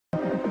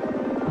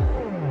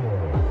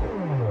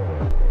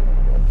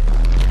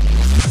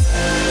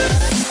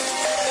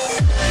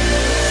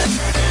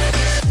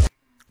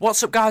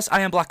What's up guys,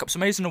 I am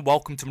BlackOpsAmazing and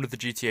welcome to another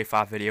GTA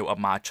 5 video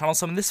on my channel.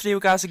 So in this video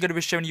guys, I'm going to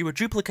be showing you a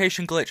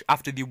duplication glitch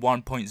after the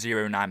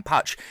 1.09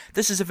 patch.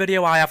 This is a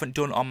video I haven't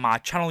done on my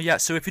channel yet,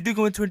 so if you do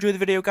go in to enjoy the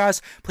video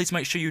guys, please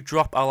make sure you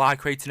drop a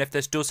like rating if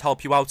this does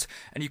help you out,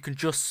 and you can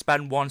just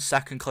spend 1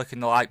 second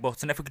clicking the like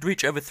button. If we could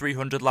reach over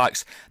 300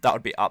 likes, that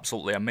would be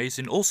absolutely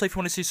amazing. Also, if you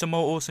want to see some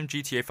more awesome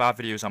GTA 5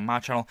 videos on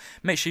my channel,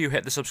 make sure you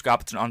hit the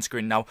subscribe button on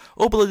screen now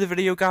or below the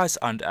video guys,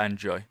 and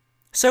enjoy.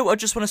 So I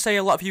just want to say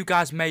a lot of you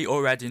guys may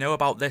already know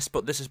about this,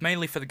 but this is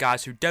mainly for the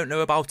guys who don't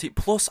know about it.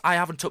 Plus I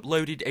haven't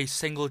uploaded a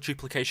single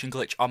duplication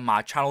glitch on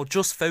my channel,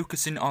 just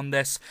focusing on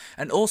this.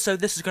 And also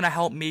this is going to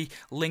help me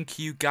link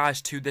you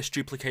guys to this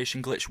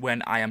duplication glitch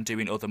when I am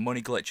doing other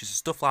money glitches and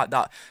stuff like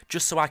that,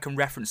 just so I can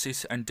reference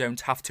it and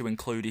don't have to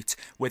include it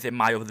within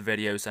my other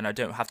videos, and I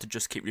don't have to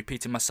just keep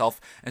repeating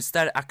myself.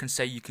 Instead I can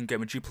say you can go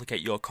and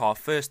duplicate your car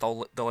first.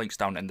 The link's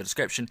down in the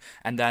description,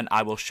 and then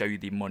I will show you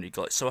the money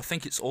glitch. So I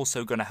think it's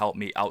also going to help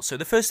me out. So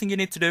the first thing you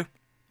need to do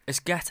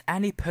is get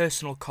any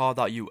personal car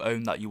that you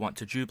own that you want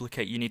to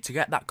duplicate. You need to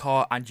get that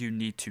car and you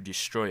need to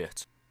destroy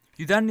it.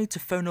 You then need to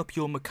phone up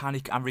your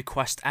mechanic and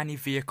request any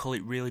vehicle.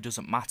 It really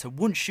doesn't matter.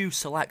 Once you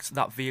select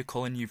that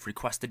vehicle and you've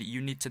requested it,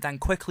 you need to then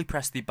quickly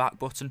press the back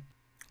button.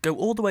 Go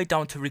all the way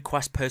down to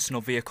request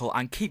personal vehicle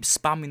and keep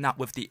spamming that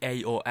with the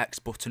A or X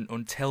button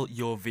until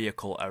your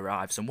vehicle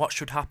arrives. And what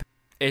should happen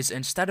is,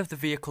 instead of the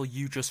vehicle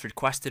you just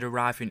requested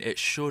arriving,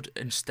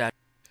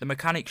 the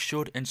mechanic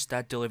should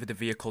instead deliver the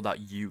vehicle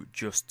that you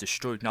just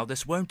destroyed. Now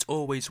this won't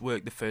always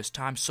work the first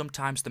time.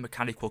 Sometimes the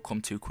mechanic will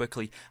come too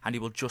quickly and he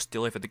will just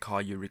deliver the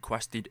car you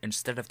requested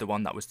instead of the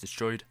one that was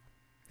destroyed.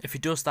 If he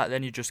does that,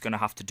 then you're just going to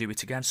have to do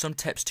it again. Some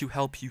tips to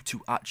help you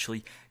to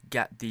actually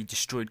get the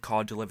destroyed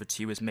car delivered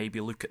to you is maybe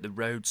look at the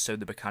road so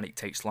the mechanic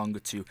takes longer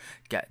to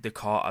get the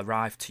car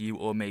arrived to you,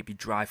 or maybe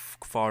drive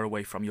far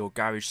away from your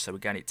garage so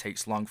again it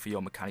takes long for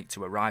your mechanic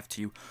to arrive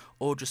to you,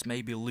 or just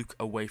maybe look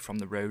away from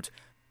the road.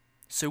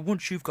 So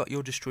once you've got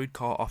your destroyed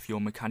car off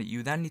your mechanic,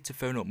 you then need to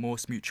phone up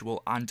Morse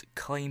Mutual and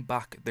claim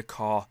back the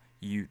car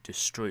you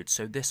destroyed.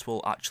 So this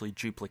will actually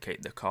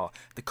duplicate the car.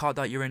 The car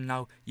that you're in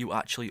now, you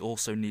actually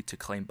also need to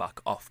claim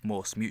back off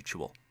Morse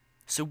Mutual.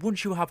 So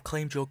once you have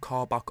claimed your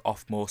car back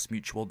off Morse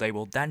Mutual, they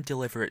will then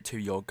deliver it to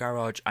your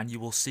garage, and you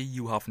will see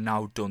you have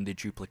now done the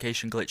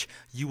duplication glitch.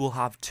 You will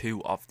have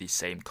 2 of the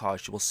same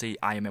cars. You will see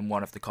I am in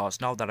one of the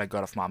cars now that I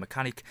got off my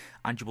mechanic,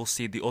 and you will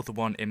see the other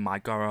one in my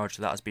garage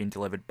that has been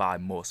delivered by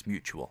Morse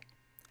Mutual.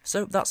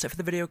 So that's it for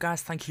the video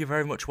guys. Thank you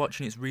very much for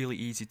watching. It's really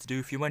easy to do.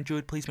 If you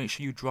enjoyed, please make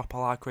sure you drop a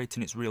like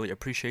rating. It's really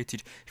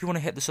appreciated. If you want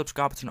to hit the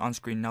subscribe button on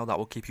screen now, that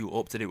will keep you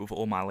up to date with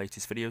all my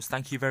latest videos.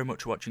 Thank you very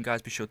much for watching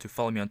guys. Be sure to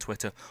follow me on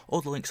Twitter.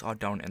 All the links are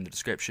down in the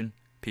description.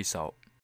 Peace out.